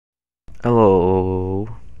Hello.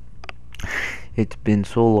 It's been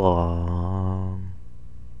so long.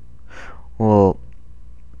 Well,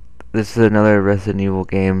 this is another Resident Evil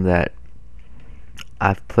game that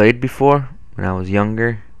I've played before when I was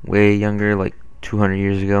younger, way younger, like 200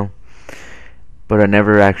 years ago, but I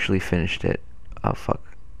never actually finished it. Oh fuck.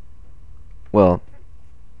 Well,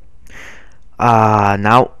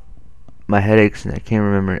 now my headaches and I can't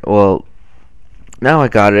remember it. Well, now I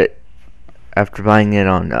got it after buying it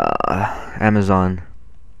on Amazon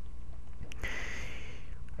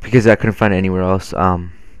because I couldn't find it anywhere else.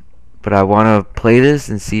 But I want to play this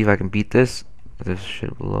and see if I can beat this. This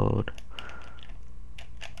should load.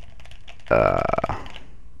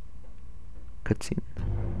 Cutscene.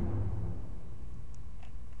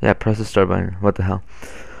 Yeah, press the start button. What the hell?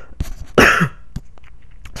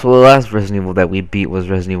 So the last Resident Evil that we beat was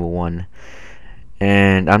Resident Evil 1.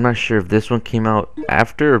 And I'm not sure if this one came out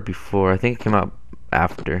after or before. I think it came out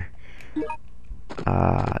after.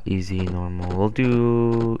 Easy, normal. We'll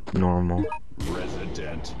do normal.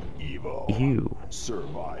 Resident Evil. Ew.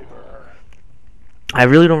 Survivor. I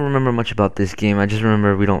really don't remember much about this game. I just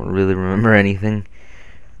remember we don't really remember anything.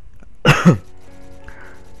 Let's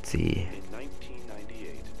see. In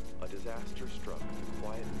 1998, a disaster struck the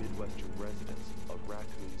quiet Midwestern residents of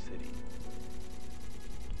Raccoon City.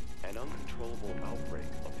 An uncontrollable outbreak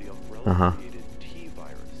of the umbrella-created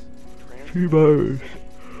T-virus T-virus. an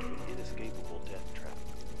inescapable death trap.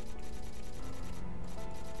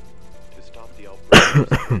 To stop the outbreak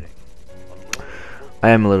from spreading, I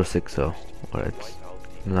am a little sick, so it's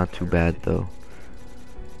not too bad though.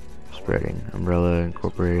 Spreading. Umbrella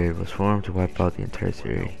Incorporated was formed to wipe out the entire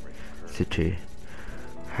city.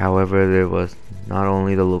 However, there was not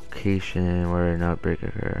only the location where an outbreak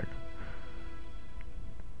occurred.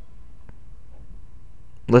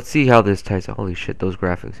 Let's see how this ties. Holy shit, those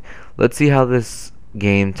graphics. Let's see how this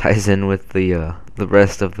game ties in with the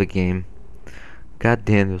rest of the game. God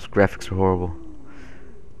damn, those graphics are horrible.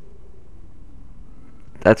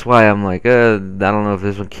 That's why I'm like, I don't know if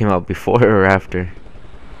this one came out before or after.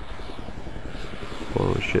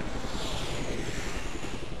 Oh shit.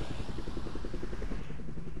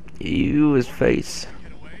 Ew, his face.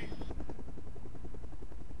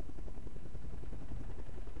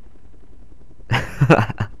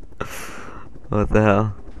 What the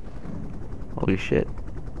hell? Holy shit.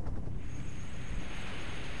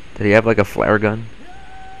 Did he have like a flare gun?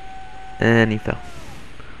 And he fell.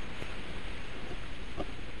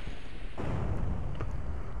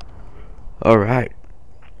 Alright.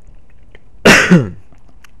 I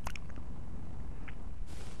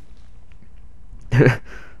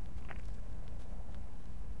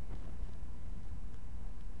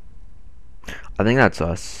think that's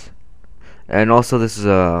us. And also this is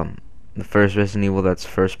the first Resident Evil that's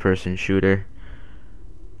first person shooter,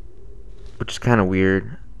 which is kind of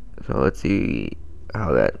weird. So let's see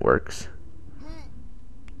how that works.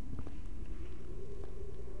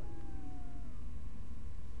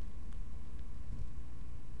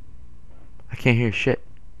 I can't hear shit.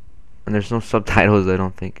 And there's no subtitles, I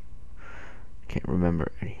don't think. Can't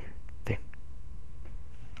remember anything.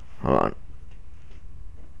 Hold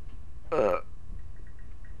on.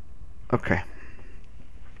 Okay.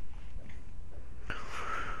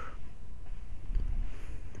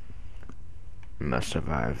 Must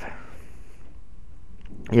survive.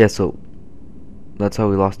 Yeah, so that's how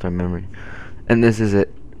we lost our memory. And this is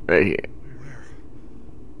it right here.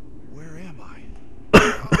 Where am I?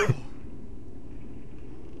 Oh.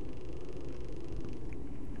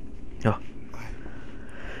 Oh.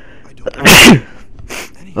 I don't know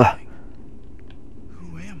anything.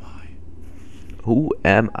 Who am I? Who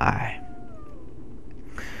am I?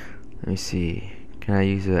 Let me see. Can I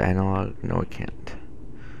use the analog? No, I can't.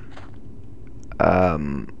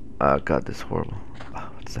 Oh god, this is horrible. Oh,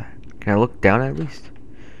 what's that? Can I look down at least?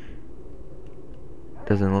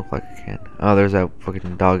 Doesn't look like I can. Oh, there's that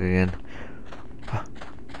fucking dog again. Oh.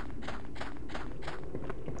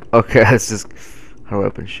 Okay, let's just... How do I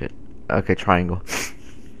open shit? Okay, triangle.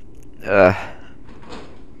 How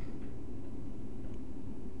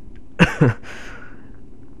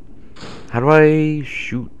do I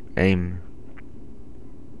shoot? Aim.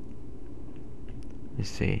 Let me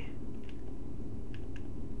see.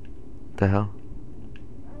 What the hell?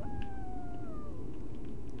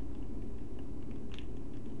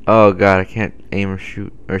 Oh god, I can't aim or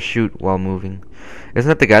shoot while moving. Isn't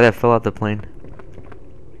that the guy that fell out the plane?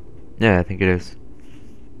 Yeah, I think it is.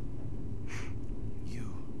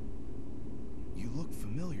 You look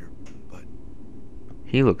familiar, but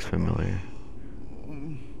He looks familiar.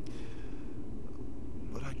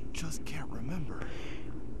 but I just can't remember.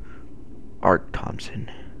 Art Thompson.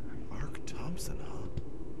 Mark Thompson, huh?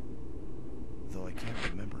 Though I can't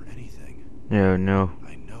remember anything. Yeah, no.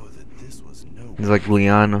 I know that this was no He's like way for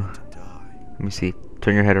Leon. anyone to die. Let me see.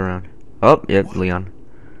 Turn your head around. Oh, yep, What? Leon.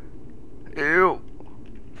 Ew.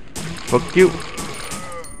 Fuck you.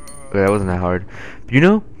 Okay, that wasn't that hard. But you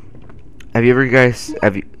know, have you ever guys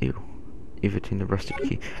ew, you've seen the rusted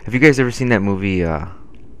key. Have you guys ever seen that movie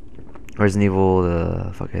Resident Evil,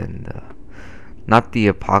 the fucking not the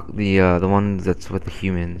the one that's with the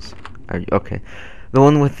humans. Okay. The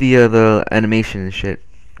one with the animation and shit.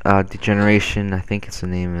 Degeneration, I think it's the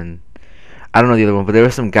name, and I don't know the other one, but there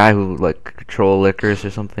was some guy who like control liquors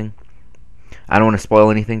or something. I don't want to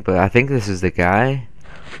spoil anything, but I think this is the guy.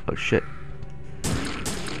 Oh shit.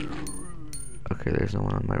 Okay, there's no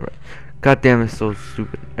one on my right. God damn, it's so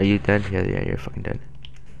stupid. Are you dead? Yeah, you're fucking dead.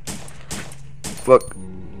 Fuck.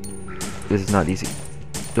 This is not easy.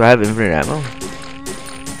 Do I have infinite ammo?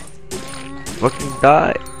 Fucking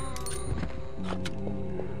die.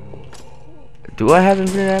 Do I have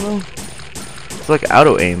infinite ammo? It's like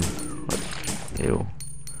auto aim. What? Ew.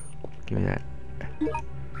 Give me that.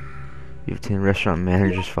 You have 10 restaurant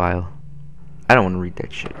manager's file. I don't want to read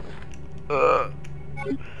that shit.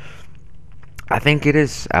 I think it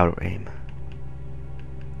is auto aim.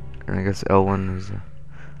 And I guess L1 is.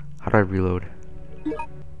 How do I reload?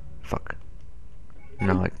 Fuck.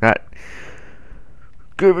 No, like that.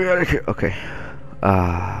 Get me out of here. Okay.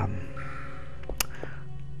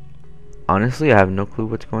 Honestly, I have no clue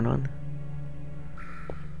what's going on.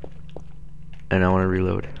 And I want to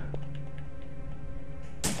reload.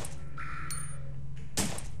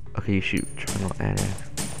 Okay, you shoot. Terminal add.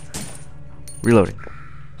 Reloading.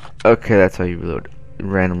 Okay, that's how you reload. It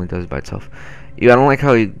randomly does it by itself. Yeah, I don't like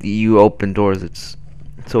how you open doors. It's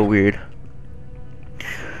so weird.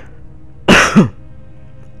 The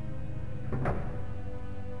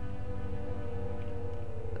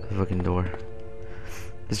fucking door.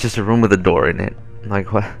 It's just a room with a door in it.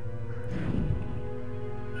 Like what?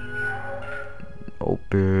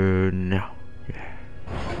 Open now. Yeah.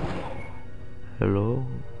 Hello?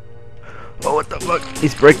 Oh, what the fuck?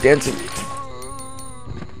 He's breakdancing.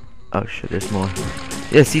 Oh shit, there's more.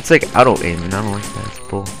 Yeah, see, it's like auto aim, and I don't like that. It's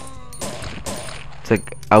bull. It's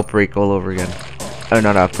like Outbreak all over again. Oh,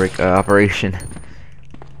 not Outbreak, Operation.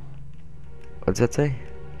 What's that say?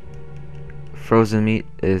 Frozen meat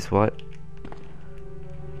is what?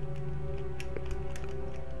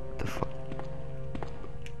 What the fuck?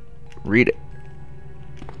 Read it.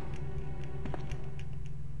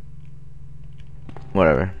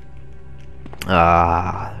 Whatever. Ooh,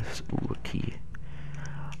 a key.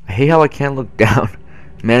 I hate how I can't look down.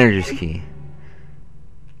 Manager's key.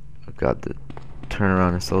 Oh god, the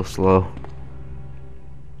turnaround is so slow.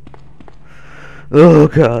 Oh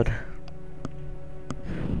god.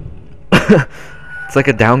 It's like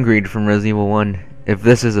a downgrade from Resident Evil 1. If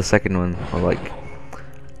this is the second one, or like,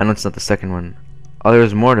 I know it's not the second one. Oh,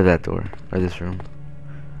 there's more to that door, or this room.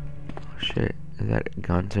 Oh shit, is that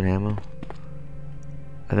guns and ammo?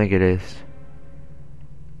 I think it is.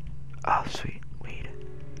 Oh sweet, weed.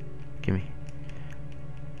 Gimme.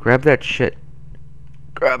 Grab that shit.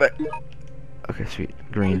 Grab it. Okay, sweet.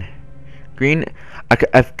 Green. Green.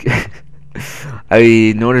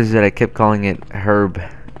 I noticed that I kept calling it herb.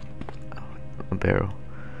 A barrel.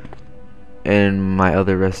 In my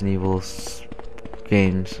other Resident Evil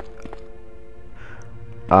games.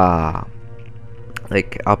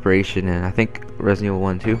 Like Operation and I think Resident Evil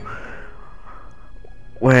 1 too.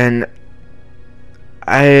 When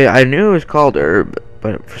I knew it was called herb,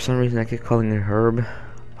 but for some reason I kept calling it herb.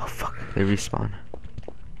 Oh fuck, they respawn.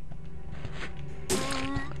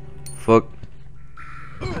 Fuck.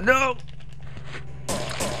 No!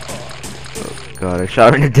 Oh god, I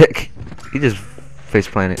shot him in the dick. He just face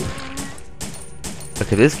planted.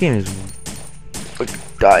 Okay, this game is. Fuck,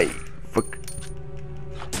 die. Fuck.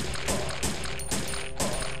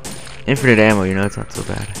 Infinite ammo, you know, it's not so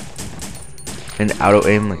bad. And auto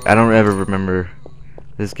aim, like, I don't ever remember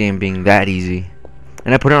this game being that easy.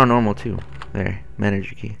 And I put it on normal too. There,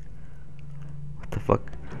 manager key. What the fuck?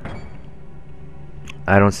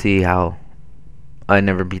 I don't see how I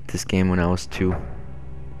never beat this game when I was 2.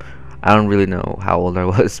 I don't really know how old I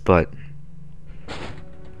was, but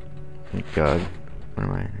oh god, what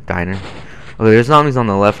am I? Diner. Okay, there's zombies on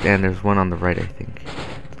the left and there's one on the right, I think.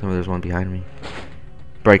 Tell me there's one behind me.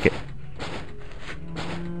 Break it.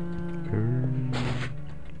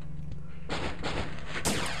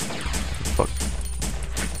 Fuck.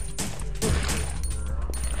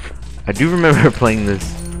 I do remember playing this.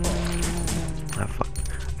 Ah, fuck.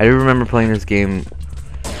 I do remember playing this game.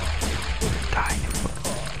 Die, you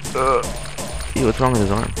fuck. Ew, what's wrong with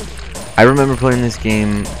his arm? I remember playing this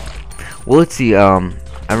game Well, let's see. I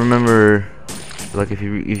remember, like, if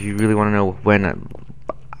you really want to know when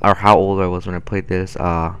or how old I was when I played this,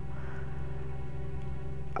 I'm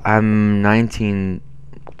 19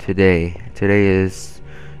 today. Today is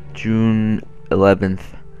June 11th.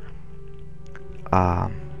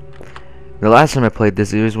 Um, the last time I played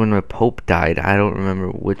this, it was when my Pope died. I don't remember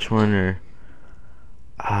which one, or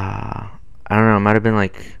I don't know. It might have been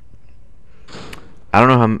like, I don't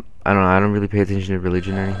know how. I don't know. I don't really pay attention to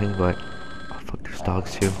religion or anything, but oh fuck, there's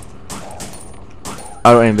dogs too.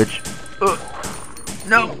 I don't aim, bitch.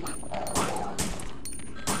 No.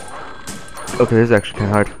 Okay, this is actually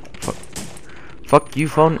kind of hard. Fuck. Fuck you,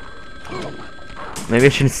 phone. Maybe I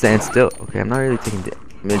shouldn't stand still. Okay, I'm not really taking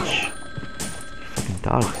damage. Fucking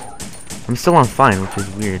dogs. I'm still on fine, which is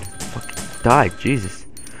weird. Fucking die, Jesus.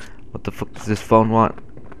 What the fuck does this phone want?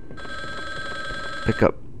 Pick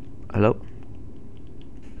up. Hello?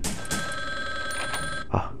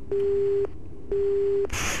 Oh.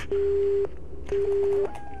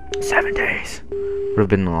 7 days. Would have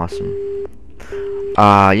been awesome.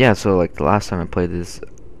 Yeah, so like the last time I played this,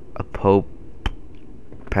 a Pope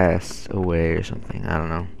passed away or something. I don't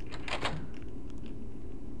know.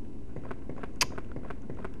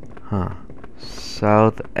 Huh.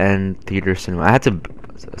 South End Theater Cinema. I had to.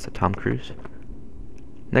 Is that Tom Cruise?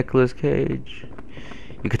 Nicolas Cage.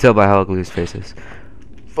 You could tell by how ugly his face is.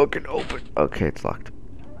 Fucking open. Okay, it's locked.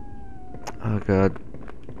 Oh god.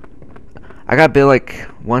 I got bit like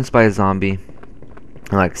once by a zombie,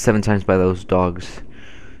 and like 7 times by those dogs.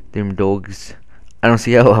 Them dogs. I don't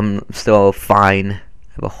see how I'm still fine. I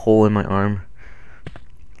have a hole in my arm,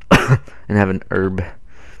 and have an herb.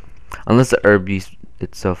 Unless the herb used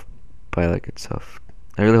itself by like itself.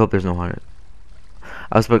 I really hope there's no heart.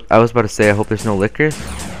 I was about to say I hope there's no liquors.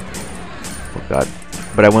 Oh god.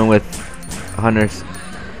 But I went with hunters.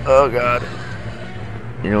 Oh god.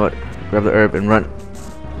 You know what? Grab the herb and run.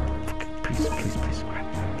 Please, please, please.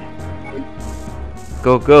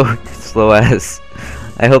 Go, go. Slow ass.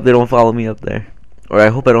 I hope they don't follow me up there. Or I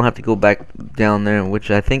hope I don't have to go back down there,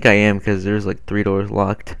 which I think I am because there's like 3 doors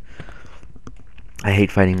locked. I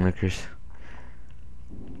hate fighting liquors.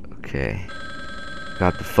 Okay.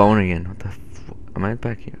 Got the phone again. What the am I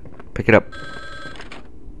back here? Pick it up.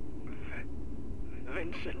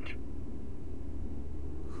 Vincent.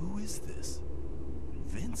 Who is this?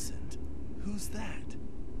 Vincent? Who's that?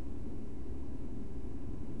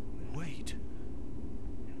 Wait.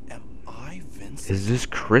 Am I Vincent? Is this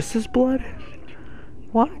Chris's blood?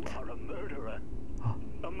 What? You are a murderer. Oh.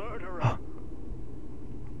 A murderer. Oh.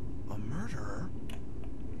 A murderer?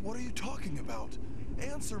 What are you talking about?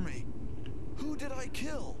 Answer me. Who did I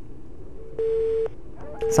kill?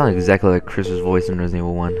 It sounded exactly like Chris's voice in Resident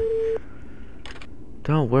Evil 1.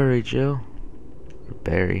 Don't worry, Joe. Or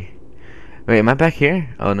Barry. Wait, am I back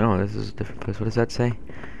here? Oh no, this is a different place. What does that say?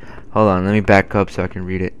 Hold on, let me back up so I can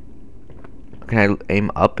read it. Can I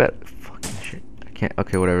aim up at? Fucking shit. I can't.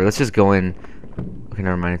 Okay, whatever. Let's just go in. Okay,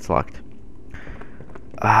 never mind. It's locked.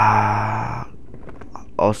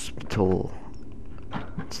 Hospital.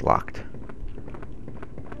 It's locked.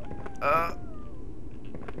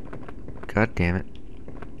 God damn it.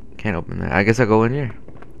 Can't open that. I guess I'll go in here.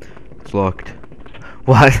 It's locked.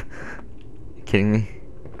 What? You kidding me?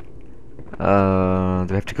 Do I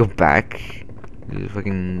have to go back? These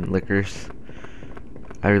fucking liquors.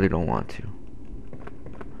 I really don't want to.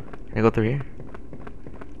 Can I go through here?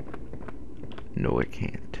 No, I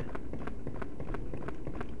can't.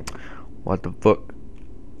 What the fuck?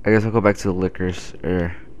 I guess I'll go back to the liquors.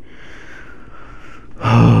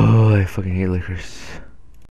 Oh, I fucking hate liquors.